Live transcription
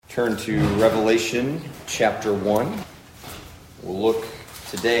Turn to Revelation chapter 1. We'll look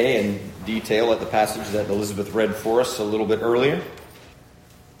today in detail at the passage that Elizabeth read for us a little bit earlier.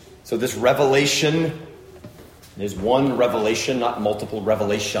 So this revelation is one revelation, not multiple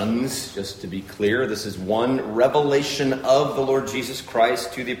revelations, just to be clear. This is one revelation of the Lord Jesus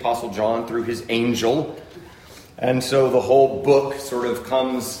Christ to the Apostle John through his angel. And so the whole book sort of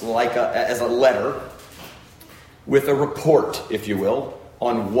comes as a letter with a report, if you will,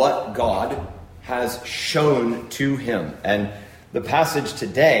 on what God has shown to him. And the passage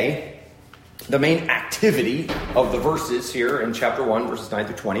today, the main activity of the verses here in chapter 1, verses 9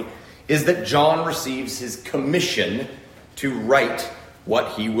 through 20, is that John receives his commission to write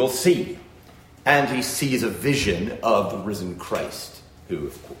what he will see. And he sees a vision of the risen Christ, who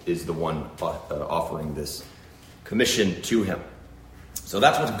is the one offering this commission to him. So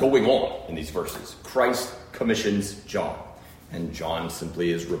that's what's going on in these verses. Christ commissions John. And John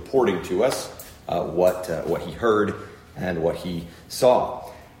simply is reporting to us what he heard and what he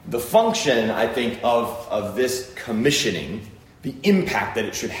saw. The function, I think, of this commissioning, the impact that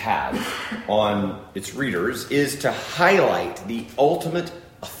it should have on its readers, is to highlight the ultimate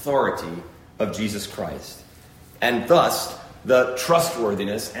authority of Jesus Christ, and thus the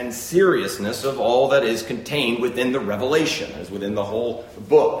trustworthiness and seriousness of all that is contained within the revelation, as within the whole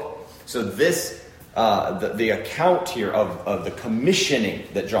book. So this the account here of the commissioning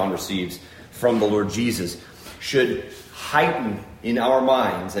that John receives from the Lord Jesus should heighten in our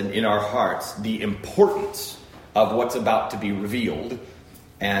minds and in our hearts the importance of what's about to be revealed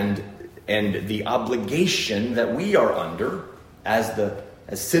and the obligation that we are under as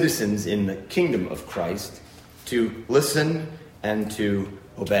citizens in the kingdom of Christ to listen and to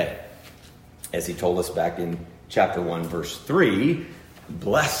obey. As he told us back in chapter 1, verse 3,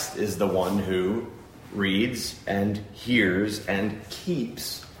 blessed is the one who reads and hears and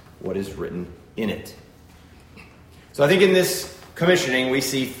keeps what is written in it. So I think in this commissioning we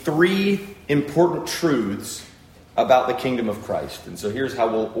see three important truths about the kingdom of Christ. And so here's how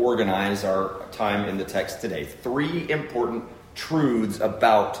we'll organize our time in the text today. Three important truths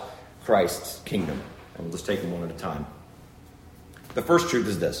about Christ's kingdom. And we'll just take them one at a time. The first truth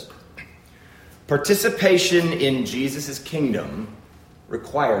is this: participation in Jesus' kingdom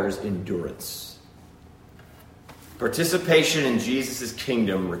requires endurance. Participation in Jesus'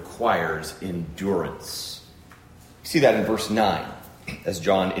 kingdom requires endurance. You see that in verse 9 as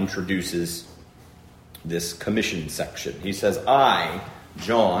John introduces this commission section. He says, I,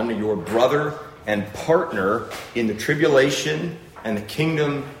 John, your brother and partner in the tribulation and the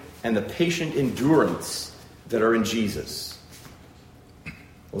kingdom and the patient endurance that are in Jesus. I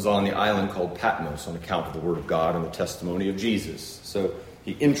was on the island called Patmos on account of the word of God and the testimony of Jesus. So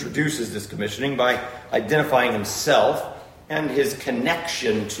he introduces this commissioning by identifying himself and his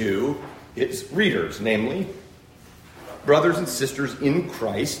connection to his readers, namely brothers and sisters in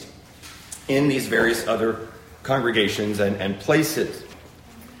Christ in these various other congregations and places.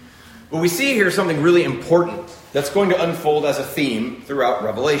 But we see here something really important that's going to unfold as a theme throughout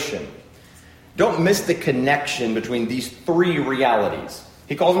Revelation. Don't miss the connection between these three realities.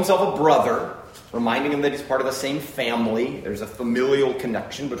 He calls himself a brother, reminding him that he's part of the same family. There's a familial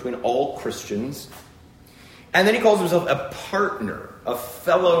connection between all Christians. And then he calls himself a partner, a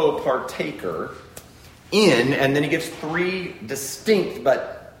fellow partaker in, and then he gives three distinct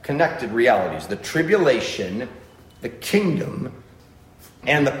but connected realities: the tribulation, the kingdom,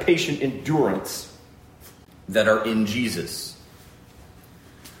 and the patient endurance that are in Jesus.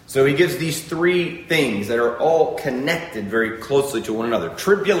 So he gives these three things that are all connected very closely to one another.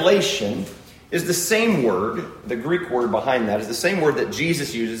 Tribulation is the same word, the Greek word behind that is the same word that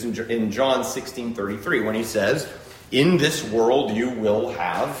Jesus uses in John 16:33 when he says, in this world you will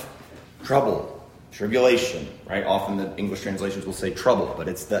have trouble, tribulation, right? Often the English translations will say trouble, but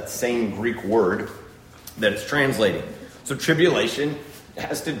it's that same Greek word that it's translating. So tribulation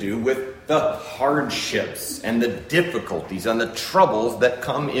has to do with the hardships and the difficulties and the troubles that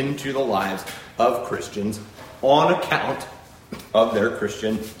come into the lives of Christians on account of their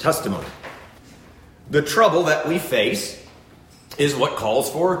Christian testimony. The trouble that we face is what calls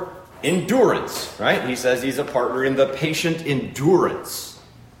for endurance, right? He says he's a partner in the patient endurance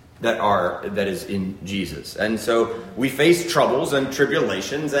that is in Jesus. And so we face troubles and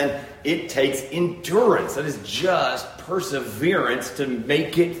tribulations, and it takes endurance. That is just perseverance to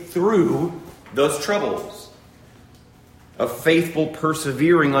make it through those troubles. A faithful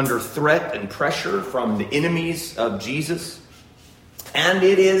persevering under threat and pressure from the enemies of Jesus. And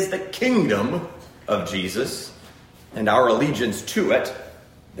it is the kingdom of Jesus and our allegiance to it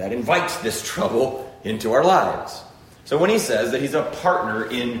that invites this trouble into our lives. So when he says that he's a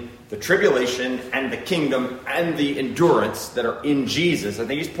partner in the tribulation and the kingdom and the endurance that are in Jesus, I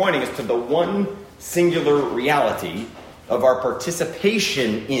think he's pointing us to the one singular reality of our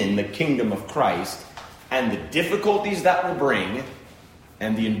participation in the kingdom of Christ and the difficulties that will bring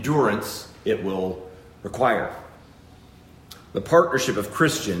and the endurance it will require. The partnership of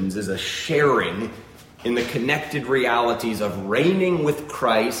Christians is a sharing in the connected realities of reigning with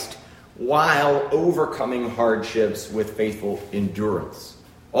Christ while overcoming hardships with faithful endurance,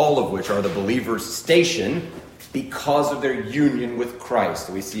 all of which are the believer's station because of their union with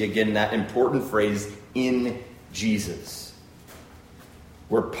Christ. We see again that important phrase, in Jesus.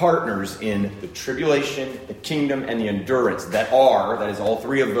 We're partners in the tribulation, the kingdom, and the endurance that is all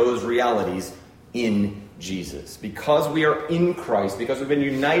three of those realities in Jesus. Because we are in Christ, because we've been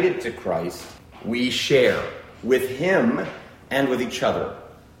united to Christ, we share with him and with each other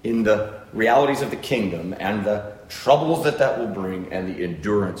in the realities of the kingdom and the troubles that will bring and the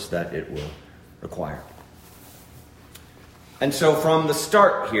endurance that it will require. And so from the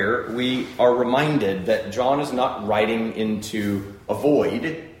start here, we are reminded that John is not writing into a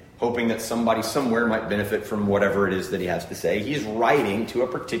void, hoping that somebody somewhere might benefit from whatever it is that he has to say. He's writing to a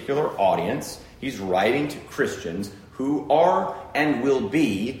particular audience. He's writing to Christians who are and will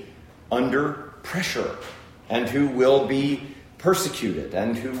be under pressure and who will be persecuted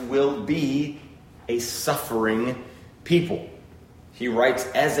and who will be a suffering people. He writes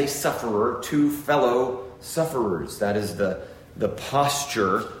as a sufferer to fellow sufferers. That is the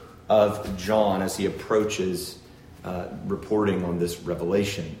posture of John as he approaches reporting on this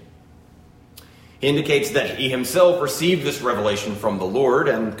revelation. He indicates that he himself received this revelation from the Lord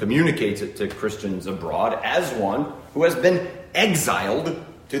and communicates it to Christians abroad as one who has been exiled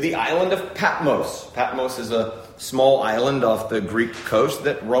to the island of Patmos. Patmos is a small island off the Greek coast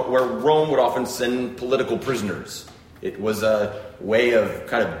where Rome would often send political prisoners. It was a way of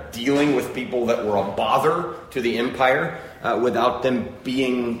kind of dealing with people that were a bother to the empire without them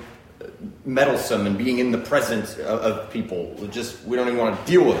being meddlesome and being in the presence of people. We don't even want to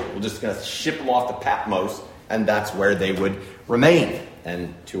deal with it. We're just going to ship them off to Patmos, and that's where they would remain.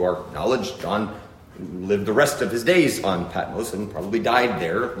 And to our knowledge, John lived the rest of his days on Patmos and probably died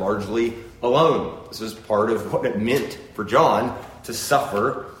there largely alone. This is part of what it meant for John to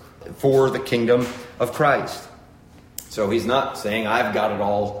suffer for the kingdom of Christ. So he's not saying, I've got it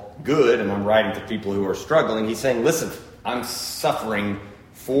all good and I'm writing to people who are struggling. He's saying, listen, I'm suffering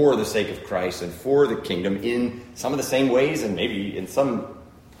for the sake of Christ and for the kingdom in some of the same ways and maybe in some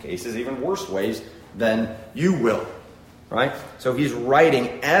cases even worse ways than you will. Right? So he's writing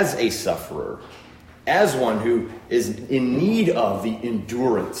as a sufferer, as one who is in need of the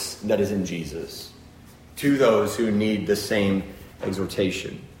endurance that is in Jesus, to those who need the same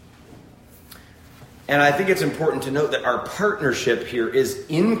exhortation. And I think it's important to note that our partnership here is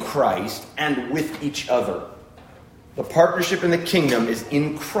in Christ and with each other. The partnership in the kingdom is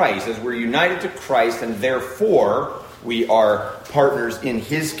in Christ, as we're united to Christ, and therefore we are partners in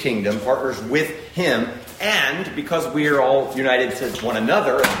his kingdom, partners with him. And because we are all united to one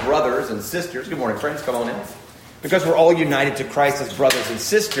another as brothers and sisters, good morning friends, come on in. Because we're all united to Christ as brothers and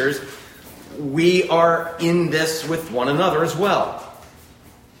sisters, we are in this with one another as well.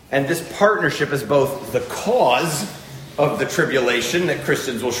 And this partnership is both the cause of the tribulation that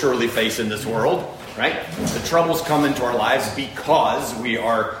Christians will surely face in this world, right? The troubles come into our lives because we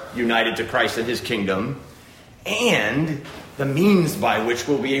are united to Christ and his kingdom, and the means by which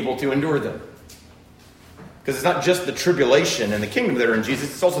we'll be able to endure them. Because it's not just the tribulation and the kingdom that are in Jesus,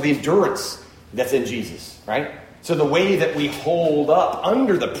 it's also the endurance that's in Jesus, right? So the way that we hold up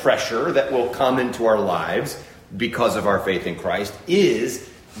under the pressure that will come into our lives because of our faith in Christ is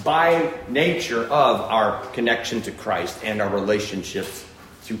by nature of our connection to Christ and our relationships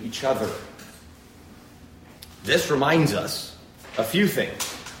to each other. This reminds us a few things.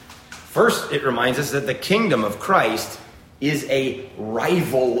 First, it reminds us that the kingdom of Christ is a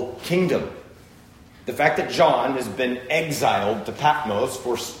rival kingdom. The fact that John has been exiled to Patmos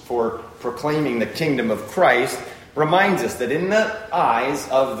for proclaiming the kingdom of Christ reminds us that in the eyes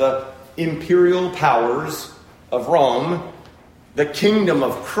of the imperial powers of Rome, the kingdom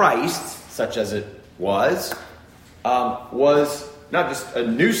of Christ, such as it was not just a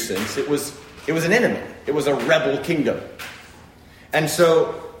nuisance, it was an enemy. It was a rebel kingdom. And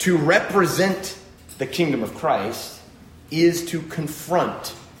so to represent the kingdom of Christ is to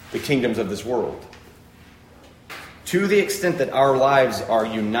confront the kingdoms of this world. To the extent that our lives are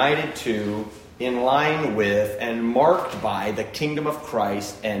united to, in line with, and marked by the kingdom of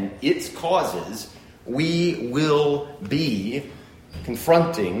Christ and its causes, we will be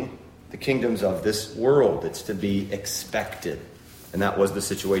confronting the kingdoms of this world. It's to be expected. And that was the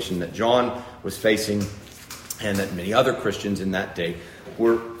situation that John was facing and that many other Christians in that day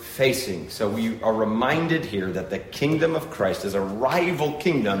were facing. So we are reminded here that the kingdom of Christ is a rival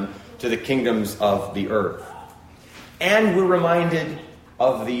kingdom to the kingdoms of the earth. And we're reminded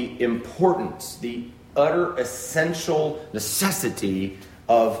of the importance, the utter essential necessity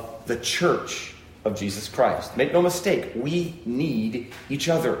of the church of Jesus Christ. Make no mistake, we need each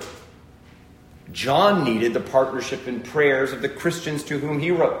other. John needed the partnership and prayers of the Christians to whom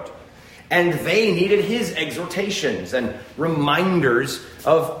he wrote. And they needed his exhortations and reminders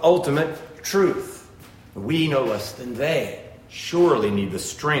of ultimate truth. We, no less than they, surely need the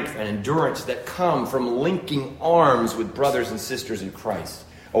strength and endurance that come from linking arms with brothers and sisters in Christ,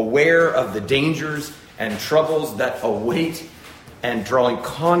 aware of the dangers and troubles that await, and drawing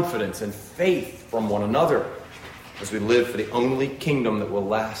confidence and faith from one another as we live for the only kingdom that will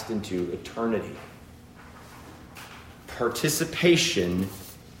last into eternity. Participation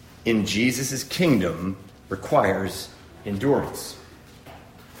in Jesus' kingdom requires endurance.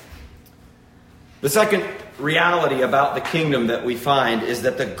 The second reality about the kingdom that we find is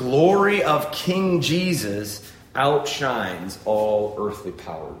that the glory of King Jesus outshines all earthly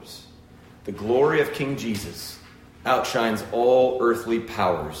powers. The glory of King Jesus outshines all earthly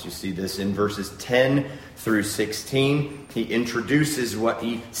powers. You see this in verses 10 through 16. He introduces what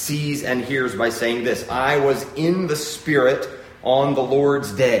he sees and hears by saying this: I was in the Spirit on the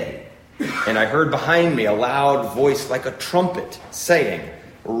Lord's day, and I heard behind me a loud voice like a trumpet saying,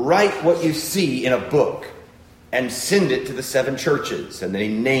 write what you see in a book and send it to the 7 churches. And then he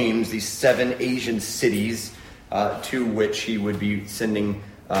names these 7 Asian cities to which he would be sending,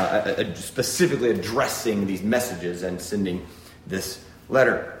 specifically addressing these messages and sending this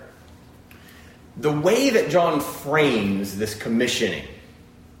letter. The way that John frames this commissioning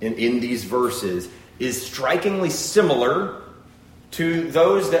in these verses is strikingly similar to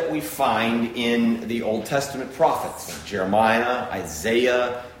those that we find in the Old Testament prophets, like Jeremiah,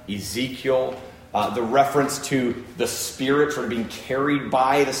 Isaiah, Ezekiel. The reference to the Spirit sort of being carried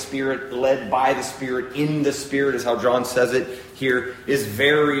by the Spirit, led by the Spirit, in the Spirit is how John says it here, is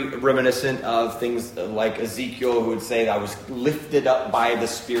very reminiscent of things like Ezekiel, who would say, I was lifted up by the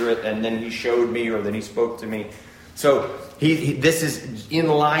Spirit, and then he showed me, or then he spoke to me. So this is in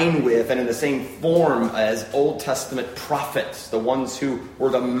line with and in the same form as Old Testament prophets, the ones who were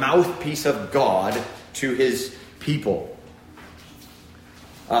the mouthpiece of God to his people.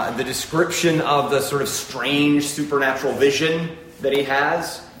 The description of the sort of strange supernatural vision that he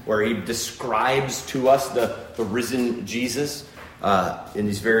has, where he describes to us the risen Jesus in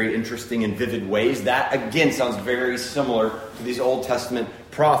these very interesting and vivid ways, that again sounds very similar to these Old Testament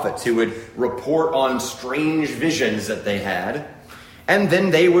prophets who would report on strange visions that they had, and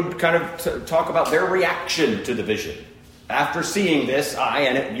then they would kind of talk about their reaction to the vision. After seeing this,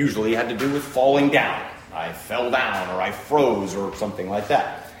 and it usually had to do with falling down. I fell down, or I froze, or something like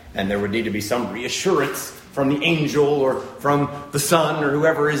that. And there would need to be some reassurance from the angel or from the son or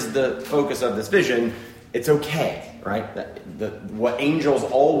whoever is the focus of this vision. It's okay, right? What angels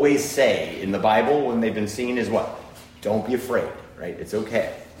always say in the Bible when they've been seen is what? Don't be afraid, right? It's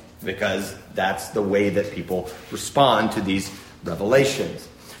okay. Because that's the way that people respond to these revelations.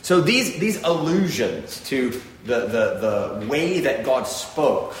 So these allusions to the way that God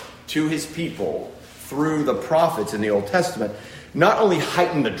spoke to his people through the prophets in the Old Testament not only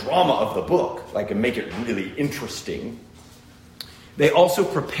heighten the drama of the book, and make it really interesting, they also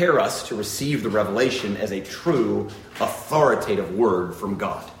prepare us to receive the revelation as a true, authoritative word from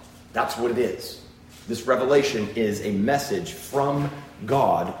God. That's what it is. This revelation is a message from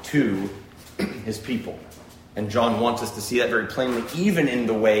God to his people. And John wants us to see that very plainly, even in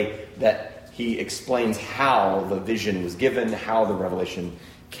the way that he explains how the vision was given, how the revelation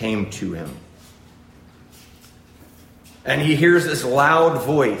came to him. And he hears this loud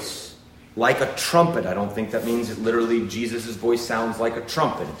voice, like a trumpet. I don't think that means that literally Jesus' voice sounds like a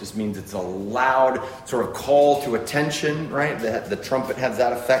trumpet. It just means it's a loud sort of call to attention, right? The trumpet has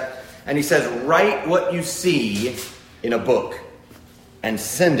that effect. And he says, write what you see in a book and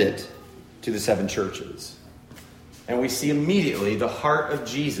send it to the 7 churches. And we see immediately the heart of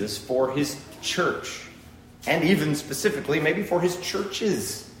Jesus for his church. And even specifically, maybe for his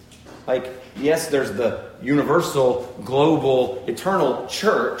churches. Yes, there's the universal, global, eternal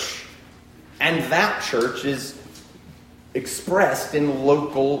church, and that church is expressed in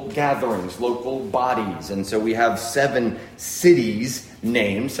local gatherings, local bodies. And so we have 7 cities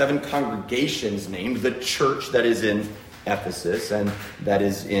named, 7 congregations named, the church that is in Ephesus and that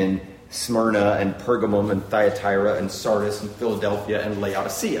is in Smyrna and Pergamum and Thyatira and Sardis and Philadelphia and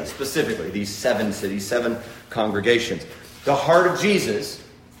Laodicea, specifically, these 7 cities, 7 congregations. The heart of Jesus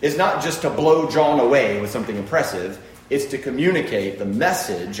is not just to blow John away with something impressive, it's to communicate the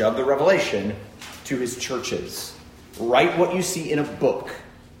message of the revelation to his churches. Write what you see in a book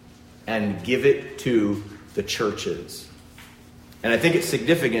and give it to the churches. And I think it's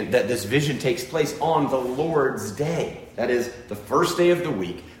significant that this vision takes place on the Lord's Day. That is, the first day of the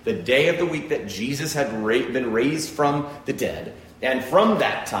week, the day of the week that Jesus had been raised from the dead. And from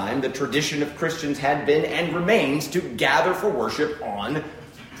that time, the tradition of Christians had been and remains to gather for worship on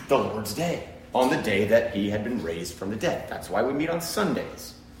the Lord's Day, on the day that he had been raised from the dead. That's why we meet on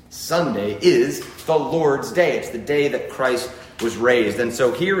Sundays. Sunday is the Lord's Day. It's the day that Christ was raised. And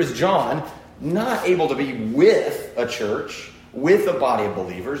so here is John, not able to be with a church, with a body of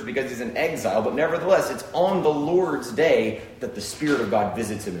believers, because he's in exile, but nevertheless, it's on the Lord's Day that the Spirit of God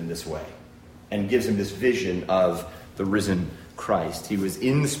visits him in this way and gives him this vision of the risen Christ. He was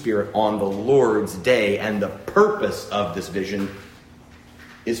in the Spirit on the Lord's Day, and the purpose of this vision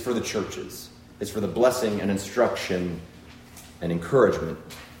is for the churches. It's for the blessing and instruction and encouragement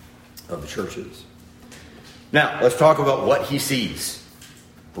of the churches. Now, let's talk about what he sees.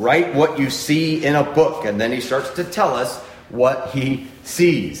 Write what you see in a book, and then he starts to tell us what he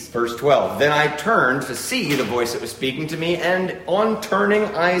sees. Verse 12, then I turned to see the voice that was speaking to me, and on turning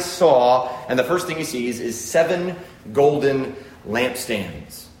I saw, and the first thing he sees is 7 golden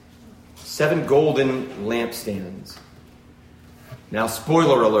lampstands. 7 golden lampstands. Now,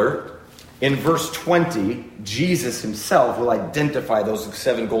 spoiler alert, in verse 20, Jesus himself will identify those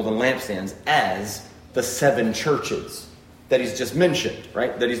 7 golden lampstands as the 7 churches that he's just mentioned,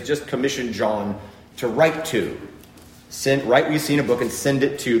 right? That he's just commissioned John to write to. Write what you see in a book and send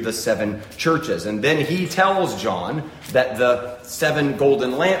it to the 7 churches. And then he tells John that the 7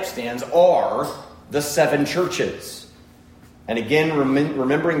 golden lampstands are the 7 churches. And again,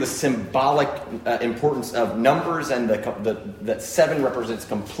 remembering the symbolic importance of numbers and that 7 represents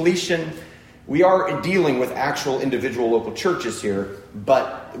completion. We are dealing with actual individual local churches here,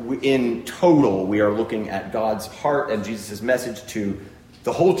 but in total, we are looking at God's heart and Jesus' message to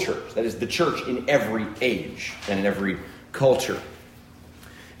the whole church. That is, the church in every age and in every culture.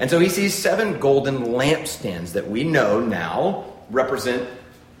 And so he sees 7 golden lampstands that we know now represent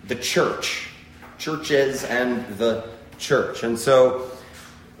the church. Churches and the church. And so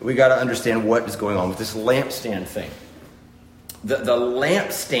we got to understand what is going on with this lampstand thing. The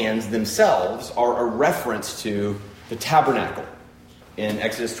lampstands themselves are a reference to the tabernacle in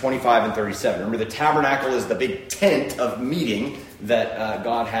Exodus 25 and 37. Remember, the tabernacle is the big tent of meeting that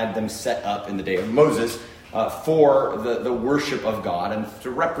God had them set up in the day of Moses for the worship of God and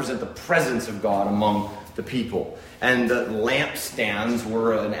to represent the presence of God among the people. And the lampstands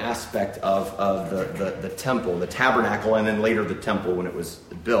were an aspect of the temple, the tabernacle, and then later the temple when it was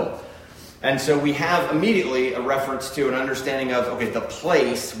built. And so we have immediately a reference to an understanding of, the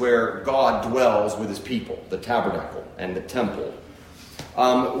place where God dwells with his people, the tabernacle and the temple,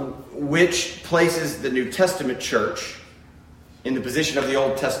 which places the New Testament church in the position of the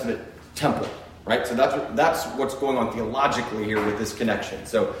Old Testament temple, right? So that's what's going on theologically here with this connection.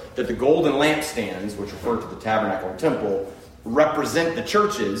 So that the golden lampstands, which refer to the tabernacle and temple, represent the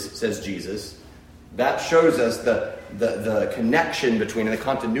churches, says Jesus. That shows us the connection between the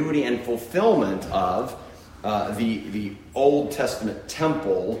continuity and fulfillment of the Old Testament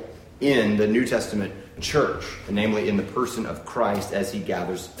temple in the New Testament church, and namely in the person of Christ as he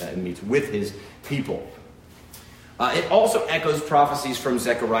gathers and meets with his people. It also echoes prophecies from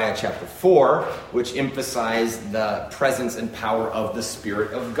Zechariah chapter 4, which emphasize the presence and power of the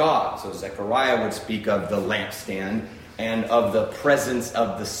Spirit of God. So Zechariah would speak of the lampstand and of the presence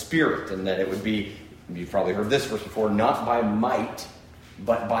of the Spirit, and that it would be, you've probably heard this verse before, not by might,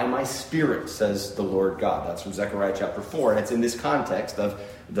 but by my Spirit, says the Lord God. That's from Zechariah chapter 4, and it's in this context of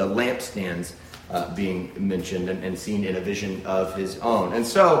the lampstands being mentioned and seen in a vision of his own. And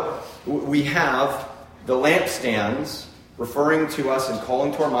so we have the lampstands referring to us and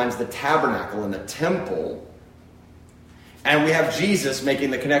calling to our minds the tabernacle and the temple. And we have Jesus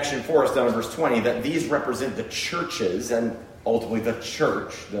making the connection for us down in verse 20 that these represent the churches and ultimately the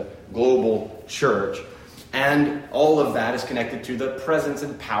church, the global church. And all of that is connected to the presence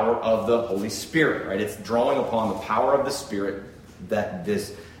and power of the Holy Spirit, right? It's drawing upon the power of the Spirit that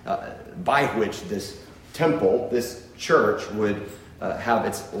this, by which this temple, this church, would have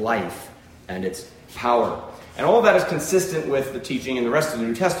its life and its power. And all of that is consistent with the teaching in the rest of the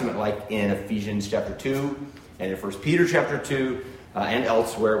New Testament, like in Ephesians chapter 2 and in 1 Peter chapter 2 and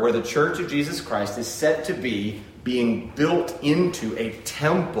elsewhere, where the church of Jesus Christ is said to be being built into a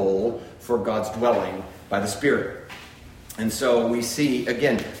temple for God's dwelling by the Spirit. And so we see,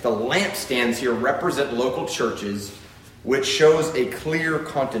 again, the lampstands here represent local churches, which shows a clear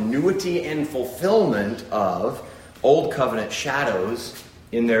continuity and fulfillment of Old Covenant shadows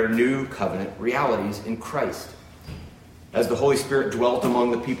in their New Covenant realities in Christ. As the Holy Spirit dwelt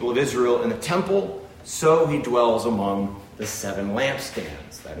among the people of Israel in the temple, so he dwells among the 7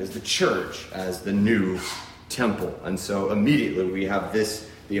 lampstands. That is the church as the new temple. And so immediately we have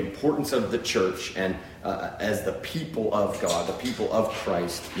the importance of the church and as the people of God, the people of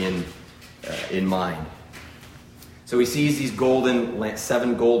Christ in mind. So he sees these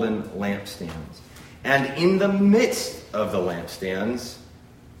 7 golden lampstands. And in the midst of the lampstands,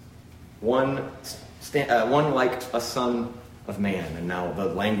 one like a son of man. And now the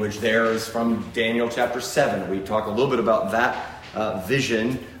language there is from Daniel chapter 7. We talked a little bit about that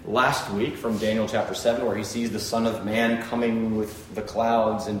vision last week from Daniel chapter 7, where he sees the Son of Man coming with the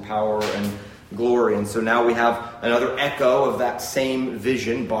clouds in power and glory. And so now we have another echo of that same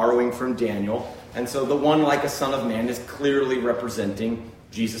vision, borrowing from Daniel. And so the one like a son of man is clearly representing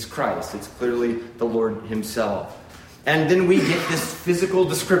Jesus Christ. It's clearly the Lord himself. And then we get this physical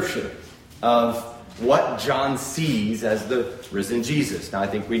description of what John sees as the risen Jesus. Now I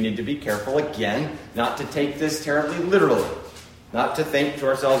think we need to be careful again, not to take this terribly literally. Not to think to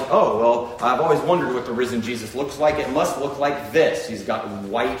ourselves, oh, well, I've always wondered what the risen Jesus looks like. It must look like this. He's got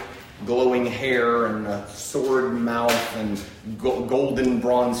white, glowing hair and a sword mouth and golden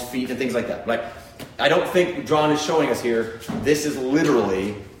bronze feet and things like that. Like, I don't think John is showing us here, this is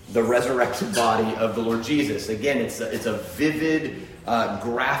literally the resurrected body of the Lord Jesus. Again, it's a vivid,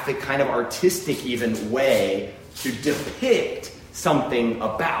 graphic, kind of artistic even way to depict something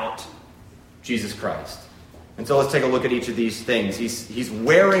about Jesus Christ. And so let's take a look at each of these things. He's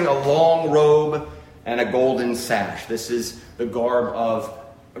wearing a long robe and a golden sash. This is the garb of,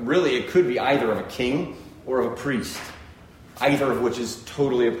 really it could be either of a king or of a priest. Either of which is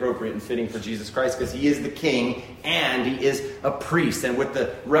totally appropriate and fitting for Jesus Christ, because he is the king and he is a priest. And with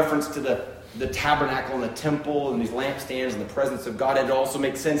the reference to the tabernacle and the temple and these lampstands and the presence of God, it also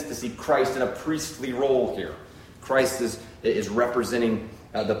makes sense to see Christ in a priestly role here. Christ is representing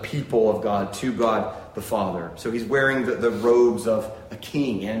the people of God to God the Father. So he's wearing the robes of a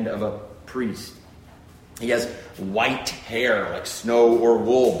king and of a priest. He has white hair like snow or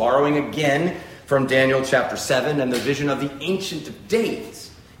wool, borrowing again from Daniel chapter 7 and the vision of the Ancient of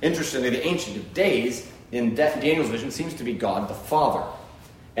Days. Interestingly, the Ancient of Days in Daniel's vision seems to be God the Father.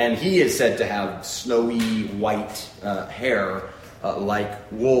 And he is said to have snowy white hair like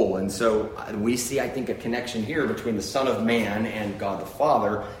wool. And so we see, I think, a connection here between the Son of Man and God the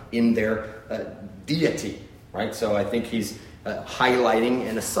Father in their deity. Right? So I think he's highlighting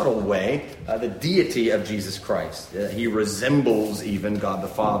in a subtle way the deity of Jesus Christ. He resembles even God the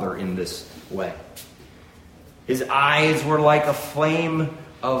Father in this way. His eyes were like a flame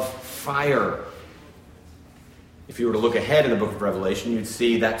of fire. If you were to look ahead in the book of Revelation, you'd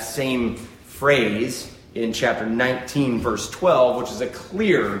see that same phrase in chapter 19, verse 12, which is a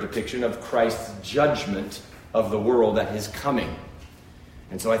clear depiction of Christ's judgment of the world at his coming.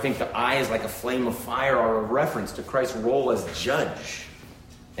 And so I think the eyes like a flame of fire are a reference to Christ's role as judge.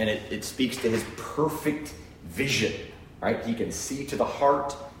 And it speaks to his perfect vision, right? He can see to the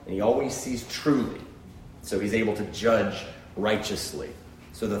heart, and he always sees truly. So he's able to judge righteously.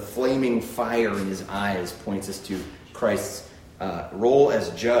 So the flaming fire in his eyes points us to Christ's role as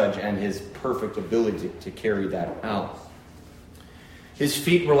judge and his perfect ability to carry that out. His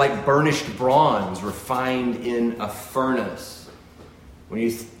feet were like burnished bronze refined in a furnace.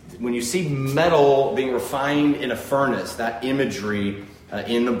 When you see metal being refined in a furnace, that imagery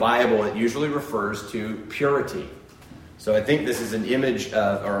in the Bible, it usually refers to purity. So I think this is an image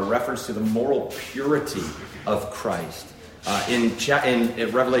or a reference to the moral purity of Christ. In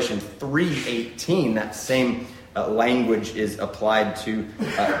Revelation 3:18, that same language is applied to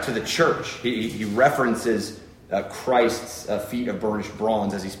the church. He references Christ's feet of burnished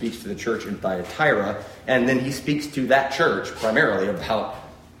bronze as he speaks to the church in Thyatira, and then he speaks to that church primarily about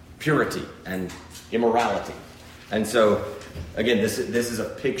purity and immorality. And so, again, this is a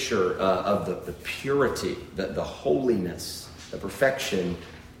picture of the purity, the holiness, the perfection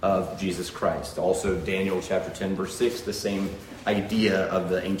of Jesus Christ. Also, Daniel chapter 10, verse 6, the same idea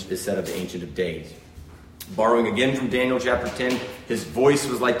of is said of the Ancient of Days. Borrowing again from Daniel chapter 10, his voice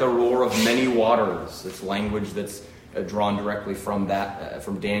was like the roar of many waters. It's language that's drawn directly from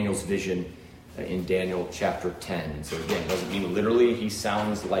Daniel's vision in Daniel chapter 10. And so again, it doesn't mean literally he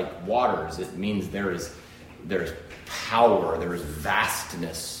sounds like waters. It means there's power, there is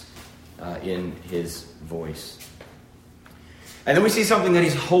vastness in his voice. And then we see something that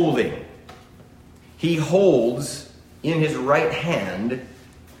he's holding. He holds in his right hand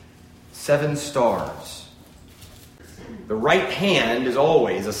 7 stars. The right hand is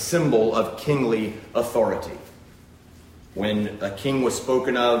always a symbol of kingly authority. When a king was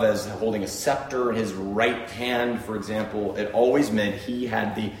spoken of as holding a scepter in his right hand, for example, it always meant he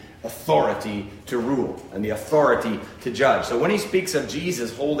had the authority to rule and the authority to judge. So when he speaks of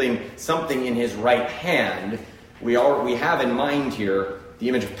Jesus holding something in his right hand, we have in mind here the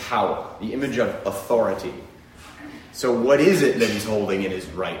image of power, the image of authority. So what is it that he's holding in his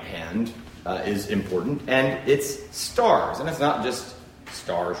right hand is important, and it's stars. And it's not just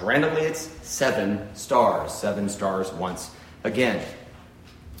stars randomly, it's 7 stars. 7 stars once again.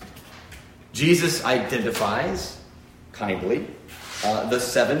 Jesus identifies kindly the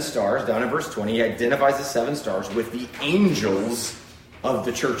 7 stars, down in verse 20. He identifies the 7 stars with the angels of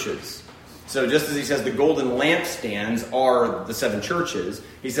the churches. So just as he says the golden lampstands are the 7 churches,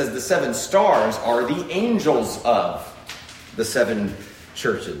 he says the 7 stars are the angels of the 7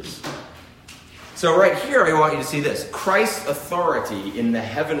 churches. So right here I want you to see this. Christ's authority in the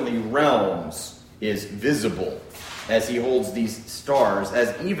heavenly realms is visible as he holds these stars,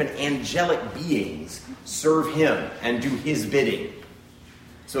 as even angelic beings serve him and do his bidding.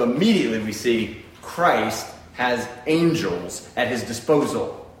 So immediately we see Christ has angels at his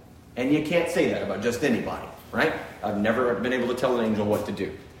disposal. And you can't say that about just anybody, right? I've never been able to tell an angel what to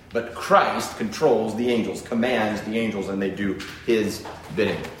do. But Christ controls the angels, commands the angels, and they do his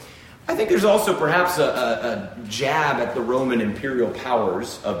bidding. I think there's also perhaps a jab at the Roman imperial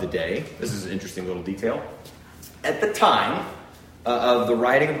powers of the day. This is an interesting little detail. At the time of the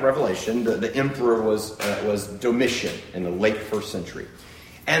writing of Revelation, the emperor was Domitian in the late 1st century.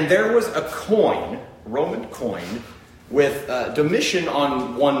 And there was a coin, a Roman coin, with Domitian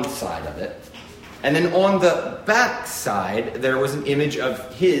on one side of it. And then on the back side, there was an image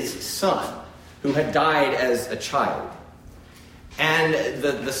of his son, who had died as a child. And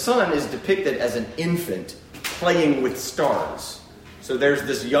the son is depicted as an infant playing with stars. So there's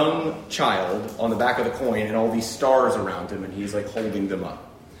this young child on the back of the coin and all these stars around him, and he's like holding them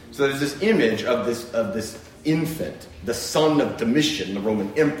up. So there's this image of this infant, the son of Domitian, the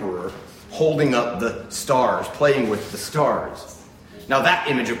Roman emperor, holding up the stars, playing with the stars. Now that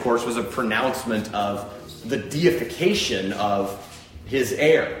image, of course, was a pronouncement of the deification of his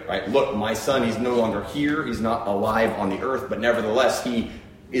heir, right? Look, my son, he's no longer here. He's not alive on the earth, but nevertheless, he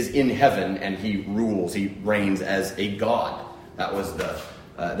is in heaven and he rules. He reigns as a god. That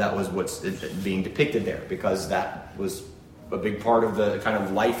was what's being depicted there, because that was a big part of the kind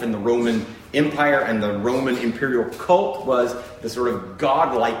of life in the Roman Empire, and the Roman imperial cult was the sort of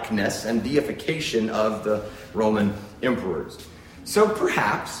godlikeness and deification of the Roman emperors. So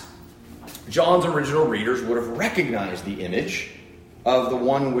perhaps John's original readers would have recognized the image of the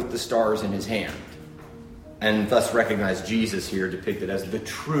one with the stars in his hand, and thus recognized Jesus here depicted as the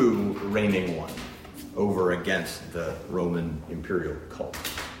true reigning one over against the Roman imperial cult.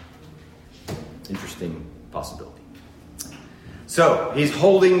 Interesting possibility. So, he's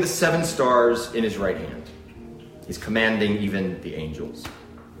holding the 7 stars in his right hand. He's commanding even the angels.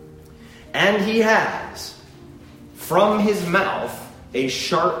 And he has, from his mouth, a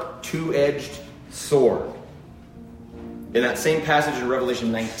sharp 2-edged sword. In that same passage in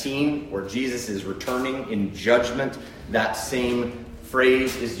Revelation 19, where Jesus is returning in judgment, that same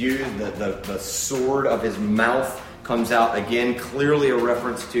phrase is used. The sword of his mouth comes out again, clearly a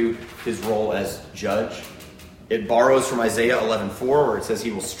reference to his role as judge. It borrows from Isaiah 11:4, where it says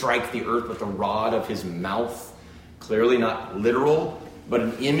he will strike the earth with the rod of his mouth. Clearly not literal, but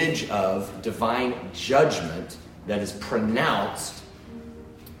an image of divine judgment that is pronounced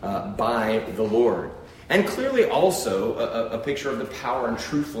by the Lord. And clearly also a picture of the power and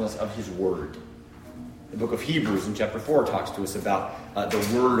truthfulness of his word. The book of Hebrews in chapter 4 talks to us about the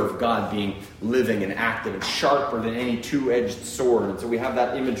word of God being living and active and sharper than any 2-edged sword. And so we have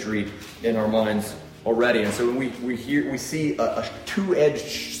that imagery in our minds already. And so when we see a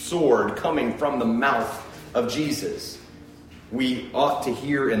 2-edged sword coming from the mouth of Jesus, we ought to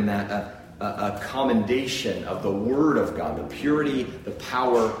hear in that a commendation of the word of God, the purity, the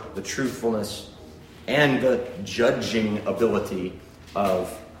power, the truthfulness, and the judging ability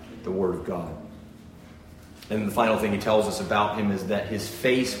of the word of God. And the final thing he tells us about him is that his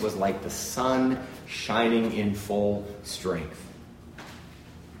face was like the sun shining in full strength.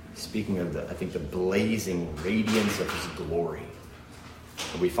 Speaking of the blazing radiance of his glory.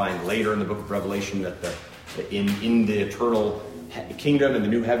 And we find later in the book of Revelation that in the eternal kingdom, in the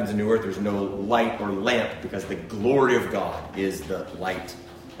new heavens and new earth, there's no light or lamp, because the glory of God is the light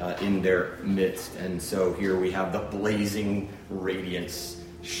in their midst. And so here we have the blazing radiance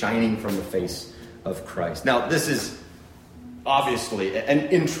shining from the face of Christ. Now, this is obviously an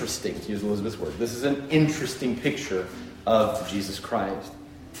interesting, to use Elizabeth's word, this is an interesting picture of Jesus Christ.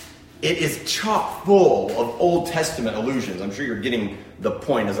 It is chock full of Old Testament allusions. I'm sure you're getting the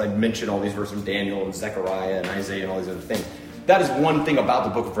point as I mentioned all these verses from Daniel and Zechariah and Isaiah and all these other things. That is one thing about the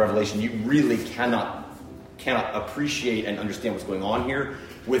book of Revelation. You really cannot appreciate and understand what's going on here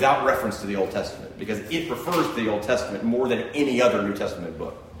without reference to the Old Testament, because it refers to the Old Testament more than any other New Testament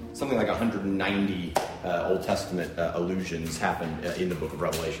book. Something like 190 Old Testament allusions happen in the book of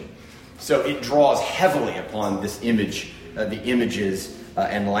Revelation. So it draws heavily upon this image, the images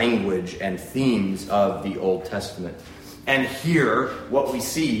and language and themes of the Old Testament. And here, what we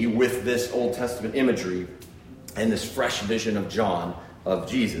see with this Old Testament imagery and this fresh vision of John, of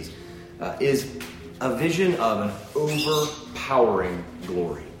Jesus, is a vision of an overpowering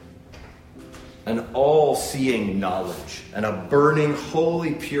glory, an all-seeing knowledge, and a burning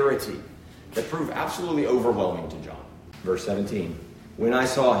holy purity that prove absolutely overwhelming to John. Verse 17, when I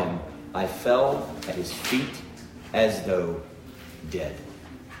saw him, I fell at his feet as though dead.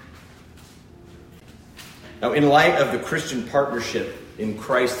 Now, in light of the Christian partnership in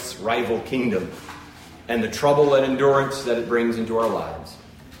Christ's rival kingdom and the trouble and endurance that it brings into our lives,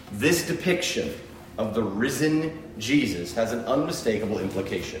 this depiction of the risen Jesus has an unmistakable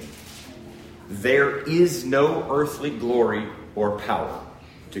implication. There is no earthly glory or power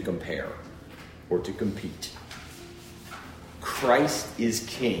to compare or to compete. Christ is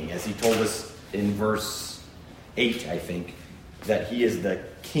king, as he told us in verse 8, I think, that he is the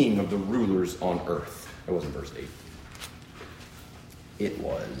king of the rulers on earth. It wasn't verse 8. It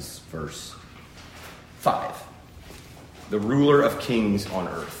was verse 5. The ruler of kings on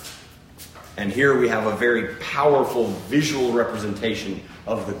earth. And here we have a very powerful visual representation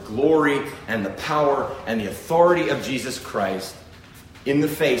of the glory and the power and the authority of Jesus Christ in the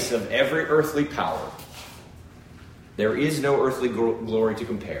face of every earthly power. There is no earthly glory to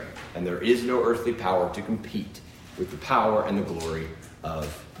compare, and there is no earthly power to compete with the power and the glory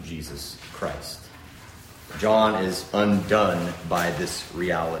of Jesus Christ. John is undone by this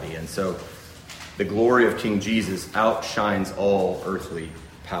reality, and so the glory of King Jesus outshines all earthly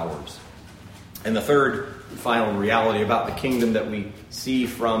powers. And the third final reality about the kingdom that we see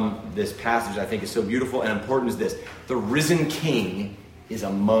from this passage, I think, is so beautiful and important, is this: the risen King is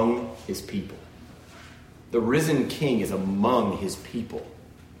among his people. The risen King is among his people.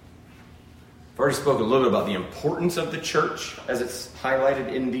 I've already spoken a little bit about the importance of the church as it's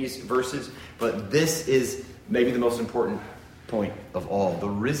highlighted in these verses, but this is maybe the most important point of all. The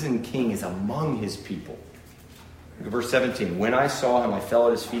risen King is among his people. Look at verse 17. When I saw him, I fell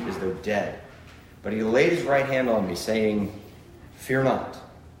at his feet as though dead. But he laid his right hand on me, saying, fear not.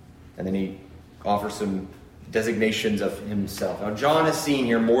 And then he offers some designations of himself. Now, John has seen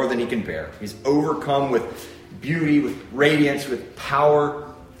here more than he can bear. He's overcome with beauty, with radiance, with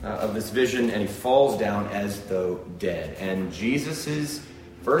power of this vision, and he falls down as though dead. And Jesus'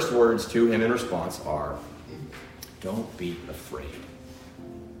 first words to him in response are, don't be afraid.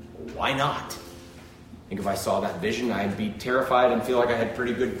 Why not? I think if I saw that vision, I'd be terrified and feel like I had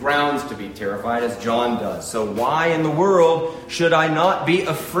pretty good grounds to be terrified, as John does. So why in the world should I not be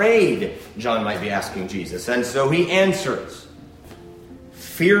afraid? John might be asking Jesus. And so he answers,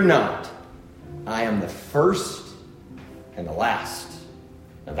 fear not. I am the first and the last.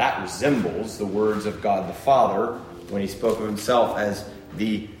 Now that resembles the words of God the Father when he spoke of himself as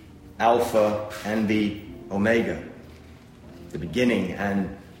the Alpha and the Omega, the beginning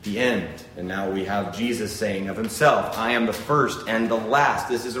and the end. And now we have Jesus saying of himself, I am the first and the last.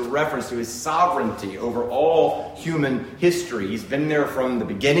 This is a reference to his sovereignty over all human history. He's been there from the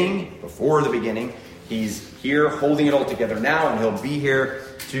beginning, before the beginning. He's here holding it all together now, and he'll be here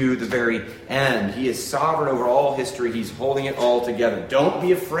to the very end. He is sovereign over all history. He's holding it all together. Don't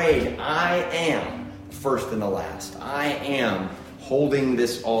be afraid. I am the first and the last. I am holding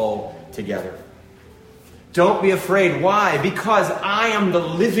this all together. Don't be afraid. Why? Because I am the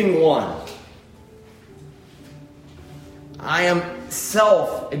living one. I am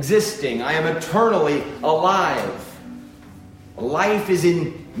self-existing. I am eternally alive. Life is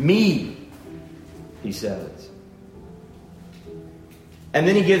in me, he says. And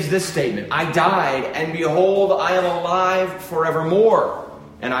then he gives this statement. I died, and behold, I am alive forevermore.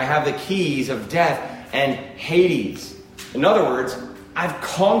 And I have the keys of death and Hades. In other words, I've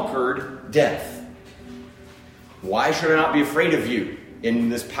conquered death. Why should I not be afraid of you in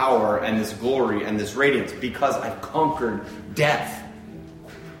this power and this glory and this radiance? Because I've conquered death.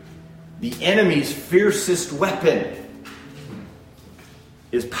 The enemy's fiercest weapon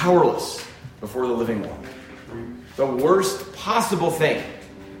is powerless before the living one. The worst possible thing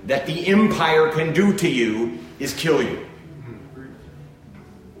that the empire can do to you is kill you.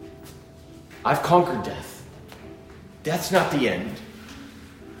 I've conquered death. Death's not the end.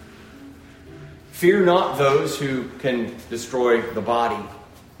 Fear not those who can destroy the body,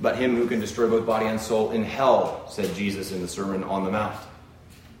 but him who can destroy both body and soul in hell, said Jesus in the Sermon on the Mount.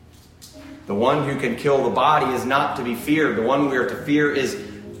 The one who can kill the body is not to be feared. The one we are to fear is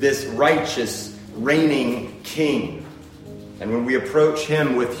this righteous, reigning King. And when we approach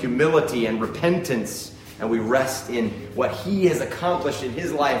him with humility and repentance, and we rest in what he has accomplished in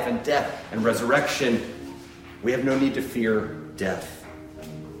his life and death and resurrection, we have no need to fear death.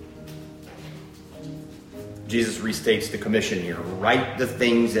 Jesus restates the commission here. Write the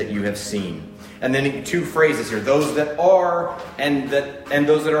things that you have seen. And then two phrases here. Those that are and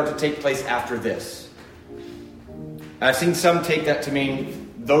those that are to take place after this. I've seen some take that to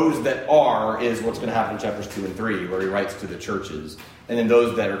mean those that are is what's going to happen in chapters 2 and 3, where he writes to the churches. And then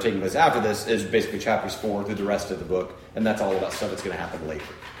those that are taking place after this is basically chapters 4 through the rest of the book. And that's all about stuff that's going to happen later.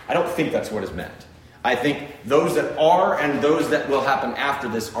 I don't think that's what is meant. I think those that are and those that will happen after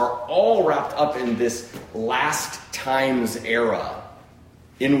this are all wrapped up in this last times era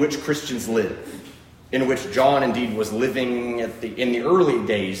in which Christians live, in which John indeed was living in the early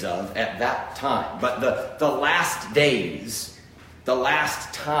days of at that time. But the last days, the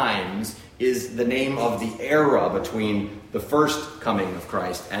last times is the name of the era between the first coming of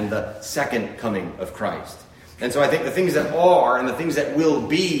Christ and the second coming of Christ. And so I think the things that are and the things that will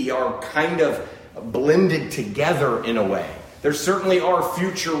be are kind of blended together in a way. There certainly are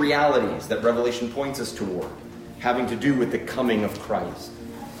future realities that Revelation points us toward, having to do with the coming of Christ.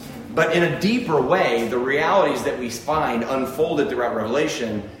 But in a deeper way, the realities that we find unfolded throughout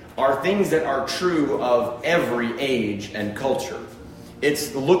Revelation are things that are true of every age and culture.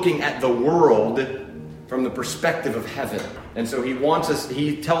 It's looking at the world from the perspective of heaven. And so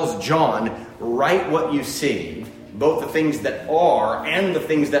he tells John, write what you see, both the things that are and the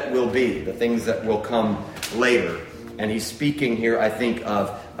things that will be, the things that will come later. And he's speaking here, I think,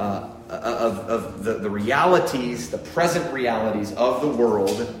 of the realities, the present realities of the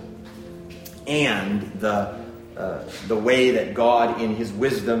world, and the way that God, in his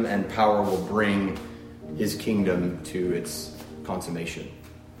wisdom and power, will bring his kingdom to its consummation.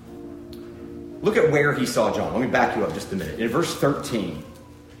 Look at where he saw John. Let me back you up just a minute. In verse 13,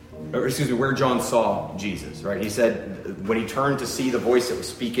 where John saw Jesus, right? He said, when he turned to see the voice that was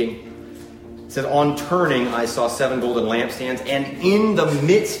speaking, it said, on turning, I saw 7 golden lampstands, and in the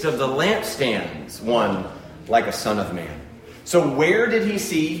midst of the lampstands, one like a son of man. So where did he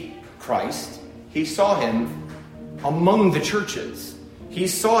see Christ? He saw him among the churches. He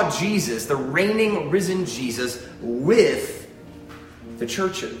saw Jesus, the reigning, risen Jesus, with the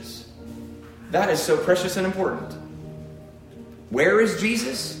churches. That is so precious and important. Where is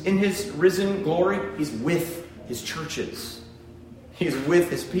Jesus in his risen glory? He's with his churches. He's with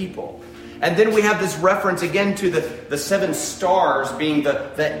his people. And then we have this reference again to the 7 stars being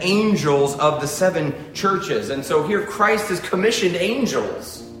the angels of the 7 churches. And so here Christ has commissioned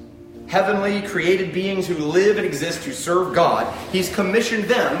angels, heavenly created beings who live and exist to serve God. He's commissioned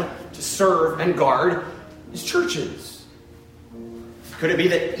them to serve and guard his churches. Could it be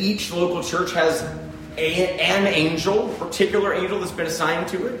that each local church has an angel, particular angel that's been assigned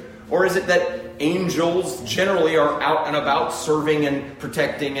to it? Or is it that angels generally are out and about serving and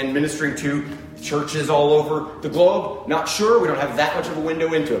protecting and ministering to churches all over the globe? Not sure. We don't have that much of a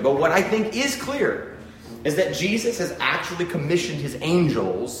window into it. But what I think is clear is that Jesus has actually commissioned his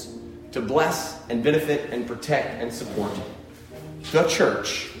angels to bless and benefit and protect and support the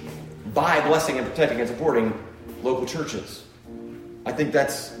church by blessing and protecting and supporting local churches. I think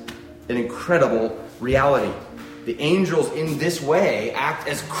that's an incredible reality. The angels in this way act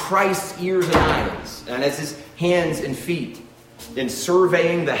as Christ's ears and eyes and as his hands and feet in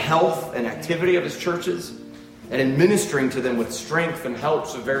surveying the health and activity of his churches and in ministering to them with strength and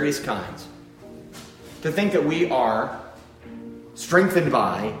helps of various kinds. To think that we are strengthened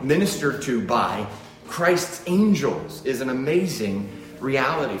by, ministered to by Christ's angels is an amazing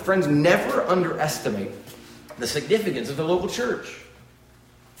reality. Friends, never underestimate the significance of the local church.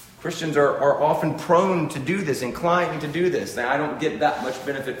 Christians are often prone to do this, inclined to do this. Now, I don't get that much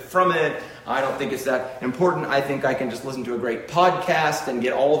benefit from it. I don't think it's that important. I think I can just listen to a great podcast and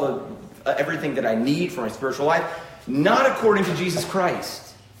get all everything that I need for my spiritual life. Not according to Jesus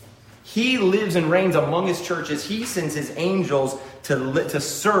Christ. He lives and reigns among his churches. He sends his angels to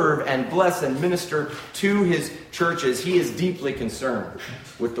serve and bless and minister to his churches. He is deeply concerned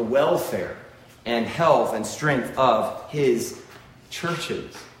with the welfare and health and strength of his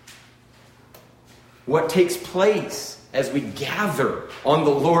churches. What takes place as we gather on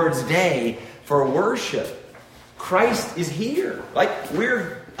the Lord's day for worship. Christ is here. Like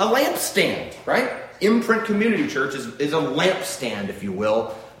we're a lampstand, right? Imprint Community Church is a lampstand, if you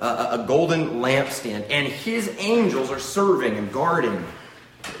will, a golden lampstand. And his angels are serving and guarding,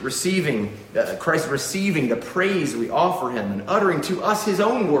 Christ receiving the praise we offer him and uttering to us his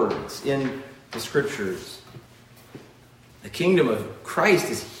own words in the Scriptures. The kingdom of Christ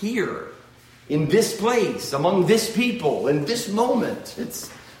is here, in this place, among this people, in this moment.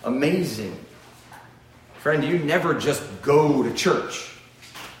 It's amazing. Friend, you never just go to church.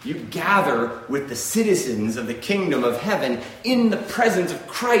 You gather with the citizens of the kingdom of heaven in the presence of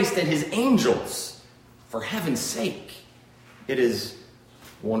Christ and his angels. For heaven's sake. It is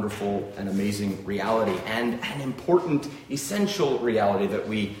wonderful and amazing reality, and an important, essential reality that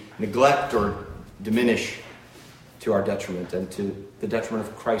we neglect or diminish to our detriment and to the detriment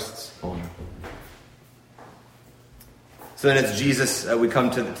of Christ's honor. So then as Jesus, we come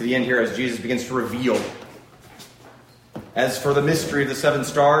to the end here as Jesus begins to reveal. As for the mystery of the 7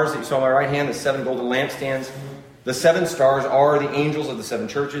 stars that you saw on my right hand, the 7 golden lampstands, the 7 stars are the angels of the 7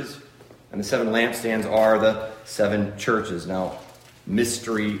 churches, and the 7 lampstands are the 7 churches. Now,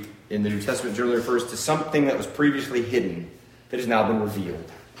 mystery in the New Testament generally refers to something that was previously hidden that has now been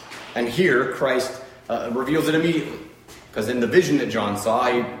revealed. And here, Christ reveals it immediately. Because in the vision that John saw,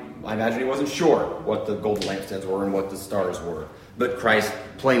 I imagine he wasn't sure what the golden lampstands were and what the stars were. But Christ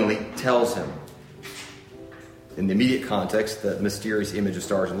plainly tells him. In the immediate context, the mysterious image of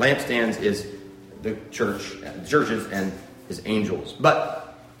stars and lampstands is the churches and his angels.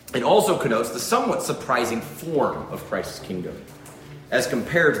 But it also connotes the somewhat surprising form of Christ's kingdom as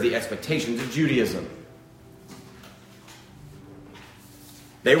compared to the expectations of Judaism.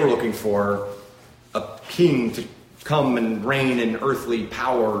 They were looking for a king to come and reign in earthly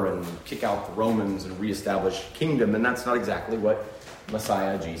power and kick out the Romans and reestablish kingdom, and that's not exactly what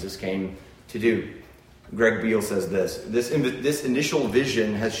Messiah Jesus came to do. Greg Beale says this initial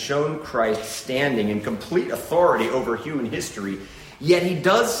vision has shown Christ standing in complete authority over human history, yet he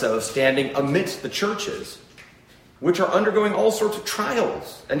does so standing amidst the churches, which are undergoing all sorts of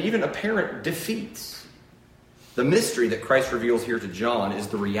trials and even apparent defeats. The mystery that Christ reveals here to John is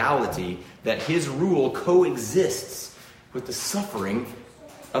the reality that his rule coexists with the suffering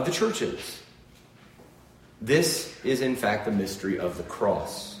of the churches. This is in fact the mystery of the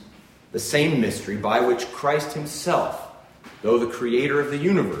cross. The same mystery by which Christ himself, though the creator of the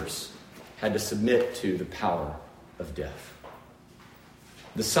universe, had to submit to the power of death.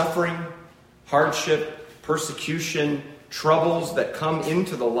 The suffering, hardship, persecution, troubles that come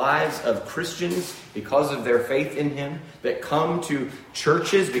into the lives of Christians because of their faith in him, that come to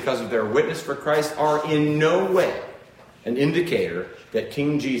churches because of their witness for Christ, are in no way an indicator that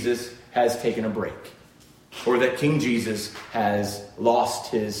King Jesus has taken a break, or that King Jesus has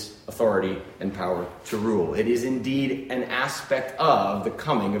lost his authority and power to rule. It is indeed an aspect of the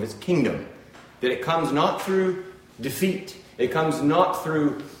coming of his kingdom, that it comes not through defeat, it comes not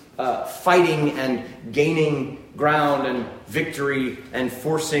through fighting and gaining ground and victory and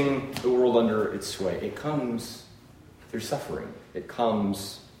forcing the world under its sway. It comes through suffering. It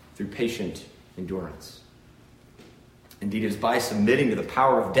comes through patient endurance. Indeed, it is by submitting to the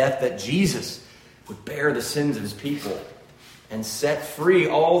power of death that Jesus would bear the sins of his people and set free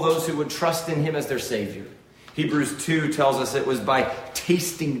all those who would trust in him as their Savior. Hebrews 2 tells us it was by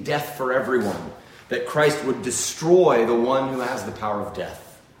tasting death for everyone that Christ would destroy the one who has the power of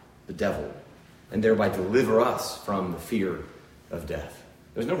death, the devil, and thereby deliver us from the fear of death.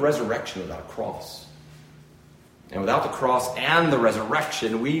 There's no resurrection without a cross. And without the cross and the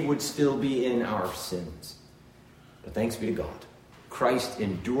resurrection, we would still be in our sins. But thanks be to God, Christ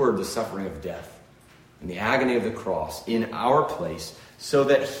endured the suffering of death and the agony of the cross in our place so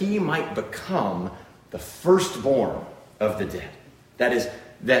that he might become the firstborn of the dead. That is,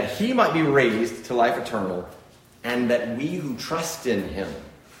 that he might be raised to life eternal, and that we who trust in him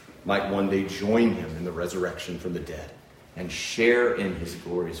might one day join him in the resurrection from the dead and share in his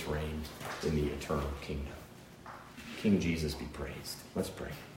glorious reign in the eternal kingdom. King Jesus be praised. Let's pray.